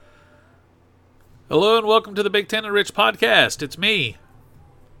Hello and welcome to the Big Ten and Rich podcast. It's me.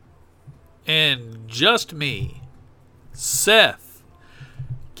 And just me. Seth.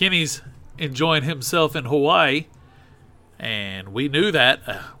 Kenny's enjoying himself in Hawaii. And we knew that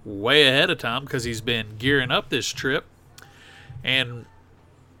way ahead of time because he's been gearing up this trip. And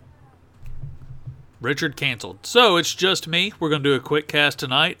Richard canceled. So it's just me. We're going to do a quick cast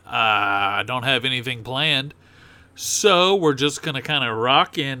tonight. I don't have anything planned. So we're just going to kind of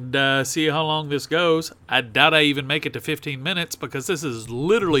rock and see how long this goes. I doubt I even make it to 15 minutes because this is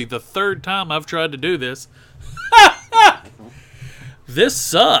literally the third time I've tried to do this. This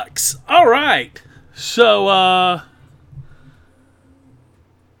sucks. All right. So I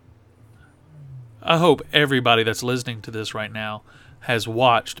hope everybody that's listening to this right now has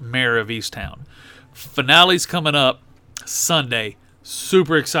watched Mare of Easttown. Finale's coming up Sunday.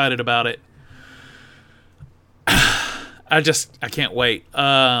 Super excited about it. I can't wait.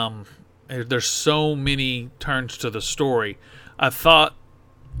 There's so many turns to the story. I thought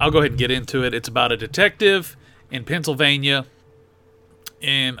I'll go ahead and get into it. It's about a detective in Pennsylvania,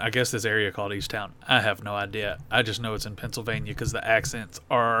 in I guess this area called Easttown. I have no idea. I just know it's in Pennsylvania because the accents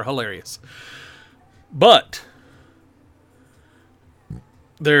are hilarious. But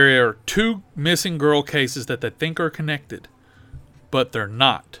there are two missing girl cases that they think are connected, but they're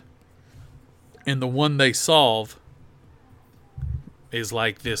not. And the one they solve is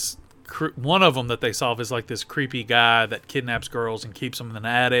like this, one of them that they solve is like this creepy guy that kidnaps girls and keeps them in an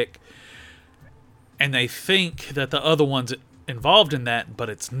attic. And they think that the other one's involved in that, but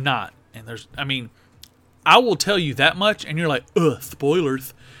it's not. And I will tell you that much, and you're like, ugh,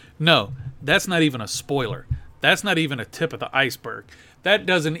 spoilers. No, that's not even a spoiler. That's not even a tip of the iceberg. That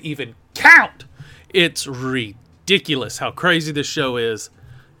doesn't even count. It's ridiculous how crazy this show is.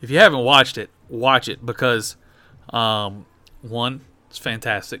 If you haven't watched it, watch it because, one, it's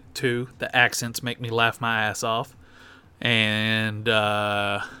fantastic. Two, the accents make me laugh my ass off. And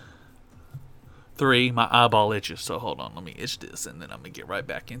three, my eyeball itches. So hold on, let me itch this and then I'm going to get right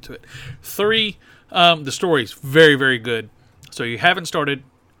back into it. Three, the story's very, very good. So you haven't started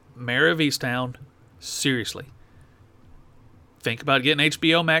Mare of Easttown, seriously. Think about getting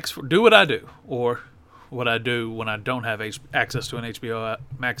HBO Max. Do what I do, or what I do when I don't have access to an HBO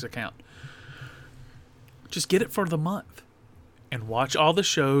Max account. Just get it for the month. And watch all the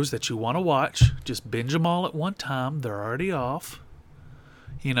shows that you want to watch. Just binge them all at one time. They're already off.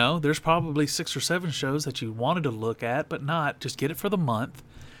 You know, there's probably 6 or 7 shows that you wanted to look at, but not. Just get it for the month.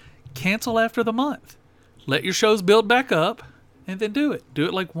 Cancel after the month. Let your shows build back up, and then do it. Do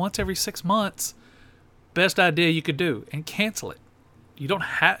it like once every 6 months. Best idea you could do. And cancel it. You don't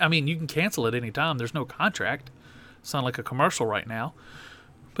have... you can cancel at any time. There's no contract. Sound like a commercial right now.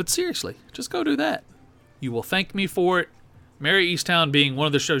 But seriously, just go do that. You will thank me for it. Mare of Easttown being one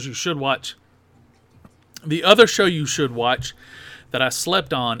of the shows you should watch. The other show you should watch that I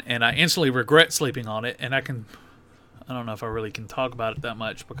slept on and I instantly regret sleeping on it, and I don't know if I really can talk about it that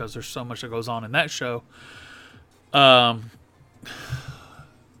much because there's so much that goes on in that show. What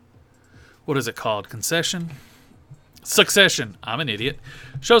is it called? Succession. I'm an idiot.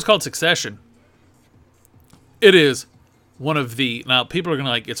 Show's called Succession. It is one of the... Now, people are going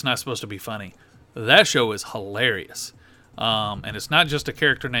to like, it's not supposed to be funny. That show is hilarious. And it's not just a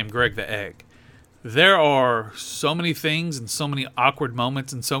character named Greg the Egg. There are so many things and so many awkward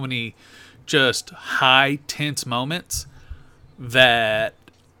moments and so many just high, tense moments that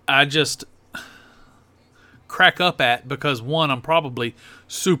I just crack up at because, one, I'm probably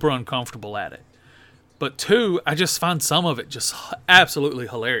super uncomfortable at it. But two, I just find some of it just absolutely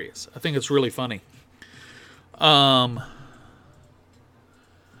hilarious. I think it's really funny. Let's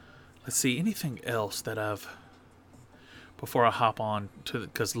see, anything else that before I hop on to,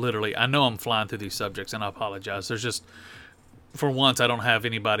 because literally, I know I'm flying through these subjects, and I apologize. There's just, for once, I don't have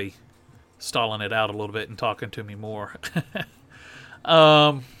anybody stalling it out a little bit and talking to me more.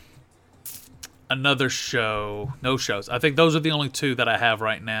 Another show, no shows. I think those are the only two that I have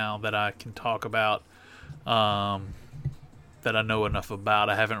right now that I can talk about, that I know enough about.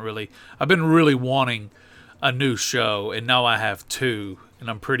 I've been really wanting a new show, and now I have two, and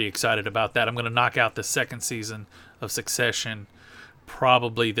I'm pretty excited about that. I'm going to knock out the second season of Succession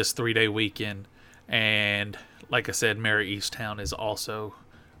probably this 3-day weekend, and like I said, Mare of Easttown is also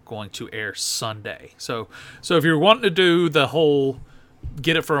going to air Sunday. So if you're wanting to do the whole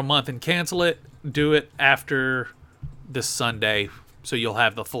get it for a month and cancel it, do it after this Sunday so you'll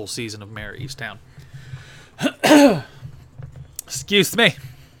have the full season of Mare of Easttown. Excuse me.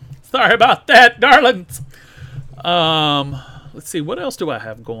 Sorry about that, darlings. Let's see, what else do I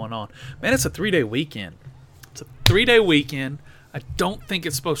have going on? Man, it's a 3-day weekend. I don't think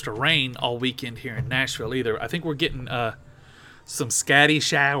it's supposed to rain all weekend here in Nashville either. I think we're getting some scatty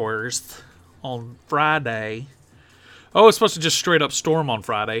showers on Friday. Oh, it's supposed to just straight up storm on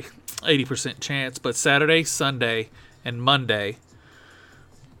Friday, 80% chance. But Saturday, Sunday, and Monday,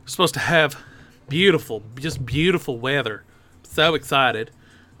 supposed to have just beautiful weather. So excited.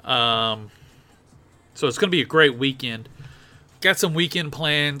 So it's going to be a great weekend. Got some weekend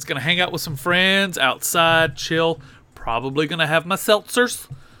plans. Going to hang out with some friends outside, chill. Probably going to have my seltzers.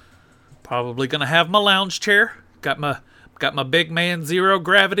 Probably going to have my lounge chair. Got my big man zero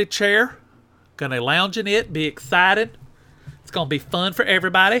gravity chair. Going to lounge in it, be excited. It's going to be fun for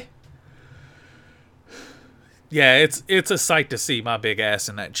everybody. Yeah, it's a sight to see my big ass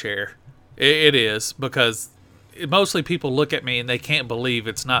in that chair. It is, because mostly people look at me and they can't believe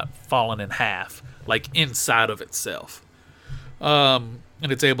it's not fallen in half, like inside of itself. And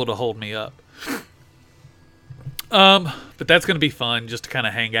it's able to hold me up. But that's going to be fun, just to kind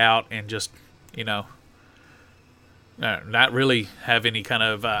of hang out and just, not really have any kind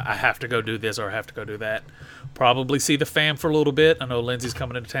of, I have to go do this or I have to go do that. Probably see the fam for a little bit. I know Lindsay's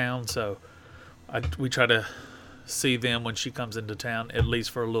coming into town, so we try to see them when she comes into town, at least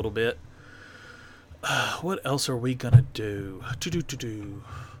for a little bit. What else are we going to do?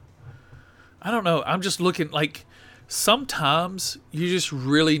 I don't know. I'm just looking, like, sometimes you just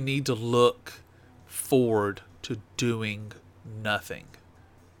really need to look forward to doing nothing.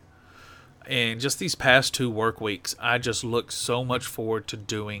 And just these past 2 work weeks, I just look so much forward to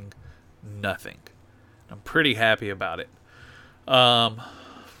doing nothing. I'm pretty happy about it.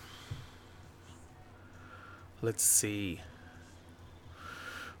 Let's see.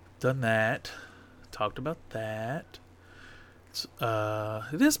 Done that. Talked about that.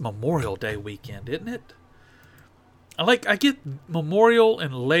 It is Memorial Day weekend, isn't it? I get Memorial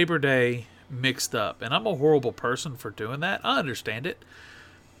and Labor Day mixed up, and I'm a horrible person for doing that. I understand it,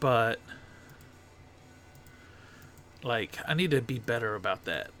 but I need to be better about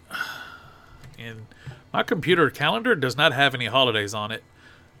that. And my computer calendar does not have any holidays on it.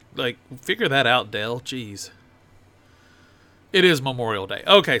 Figure that out, Dell. Jeez. It is Memorial Day.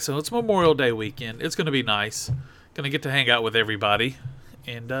 Okay, so it's Memorial Day weekend. It's going to be nice. Going to get to hang out with everybody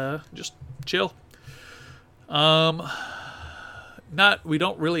and just chill. We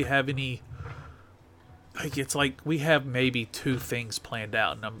don't really have any, it's like we have maybe 2 things planned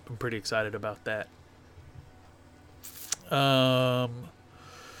out, and I'm pretty excited about that.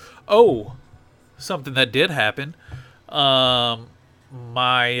 Something that did happen. My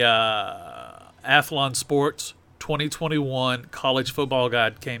Athlon Sports 2021 college football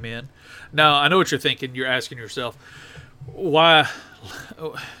guide came in. Now, I know what you're thinking. You're asking yourself, why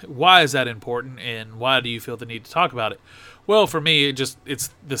is that important, and why do you feel the need to talk about it? Well, for me, it's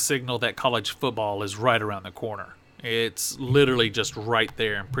the signal that college football is right around the corner. It's literally just right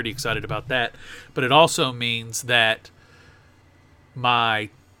there. I'm pretty excited about that. But it also means that my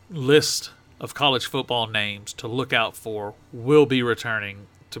list of college football names to look out for will be returning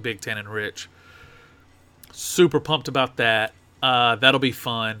to Big Ten and Rich. Super pumped about that. That'll be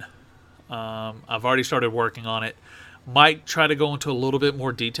fun. I've already started working on it. Might try to go into a little bit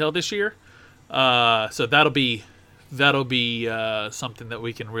more detail this year. So that'll be something that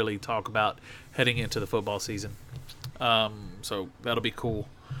we can really talk about heading into the football season. So that'll be cool.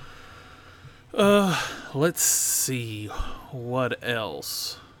 Let's see. What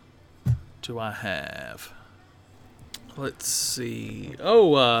else do I have? Let's see.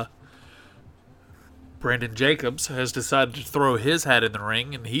 Brandon Jacobs has decided to throw his hat in the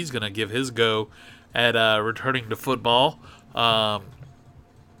ring, and he's going to give his go at returning to football. Much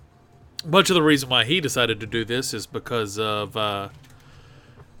of the reason why he decided to do this is because of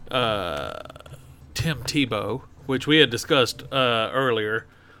Tim Tebow, which we had discussed earlier.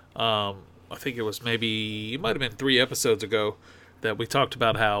 I think it might have been 3 episodes ago that we talked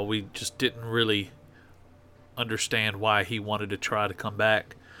about how we just didn't really understand why he wanted to try to come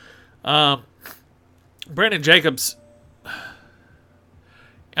back. Brandon Jacobs,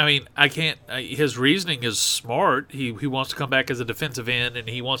 his reasoning is smart. He wants to come back as a defensive end, and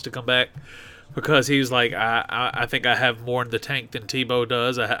he wants to come back because he's like, I think I have more in the tank than Tebow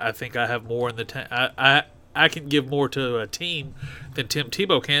does. I think I have more in the tank. I can give more to a team than Tim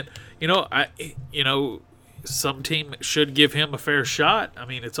Tebow can. Some team should give him a fair shot. I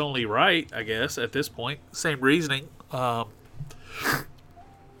mean, it's only right, I guess, at this point. Same reasoning.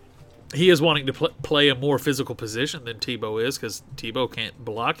 He is wanting to play a more physical position than Tebow is because Tebow can't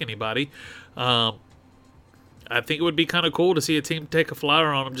block anybody. I think it would be kind of cool to see a team take a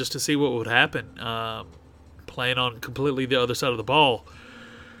flyer on him just to see what would happen. Playing on completely the other side of the ball.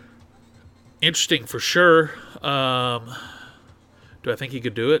 Interesting for sure. Do I think he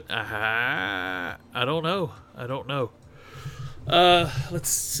could do it? I don't know. I don't know. Let's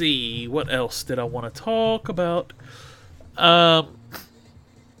see. What else did I want to talk about?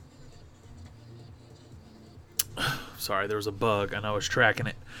 Sorry, there was a bug and I was tracking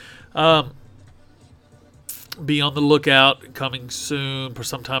it. Be on the lookout. Coming soon for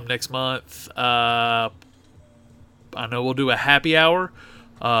sometime next month. I know we'll do a happy hour.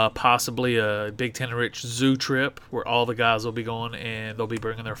 Possibly a Big Ten and Rich zoo trip where all the guys will be going and they'll be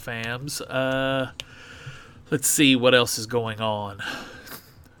bringing their fams. Let's see what else is going on.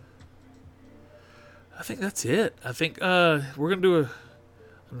 I think that's it. I think we're going to do a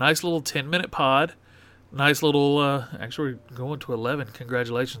nice little 10-minute pod. Nice little, actually we're going to 11.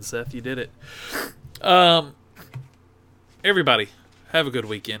 Congratulations, Seth. You did it. Everybody, have a good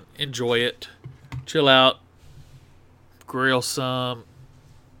weekend. Enjoy it. Chill out. Grill some.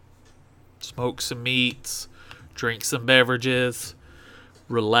 Smoke some meats. Drink some beverages.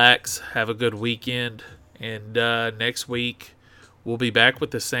 Relax. Have a good weekend. And next week we'll be back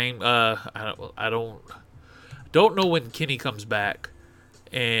with the same. I don't know when Kenny comes back,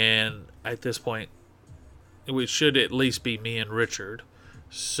 and at this point, it should at least be me and Richard.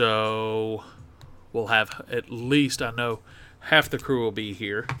 So we'll have at least, I know, half the crew will be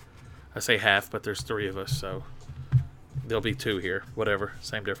here. I say half, but there's 3 of us, so there'll be 2 here. Whatever,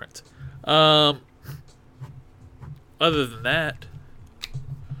 same difference. Other than that,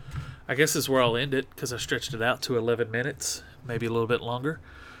 I guess this is where I'll end it because I stretched it out to 11 minutes, maybe a little bit longer.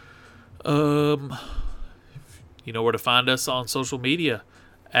 You know where to find us on social media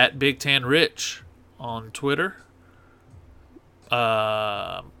at Big Ten Rich on Twitter.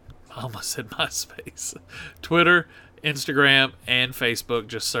 I almost said MySpace. Twitter, Instagram, and Facebook.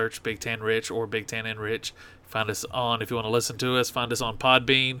 Just search Big Ten Rich or Big Ten and Rich. Find us on, if you want to listen to us, find us on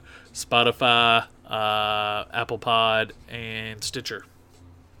Podbean, Spotify, Apple Pod, and Stitcher.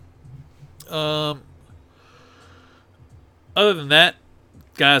 Other than that,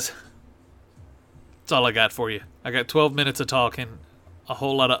 guys, that's all I got for you. I got 12 minutes of talking, a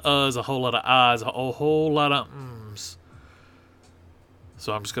whole lot of uhs, a whole lot of ahs, a whole lot of ums.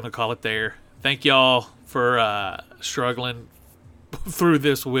 So I'm just going to call it there. Thank y'all for struggling through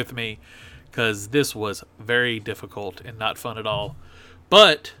this with me, because this was very difficult and not fun at all.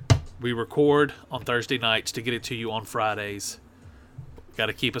 But we record on Thursday nights to get it to you on Fridays. Got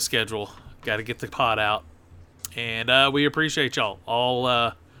to keep a schedule. Got to get the pod out. And we appreciate y'all.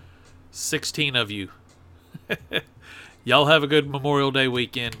 All 16 of you. Y'all have a good Memorial Day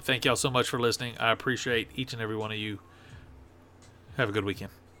weekend. Thank y'all so much for listening. I appreciate each and every one of you. Have a good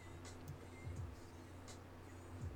weekend.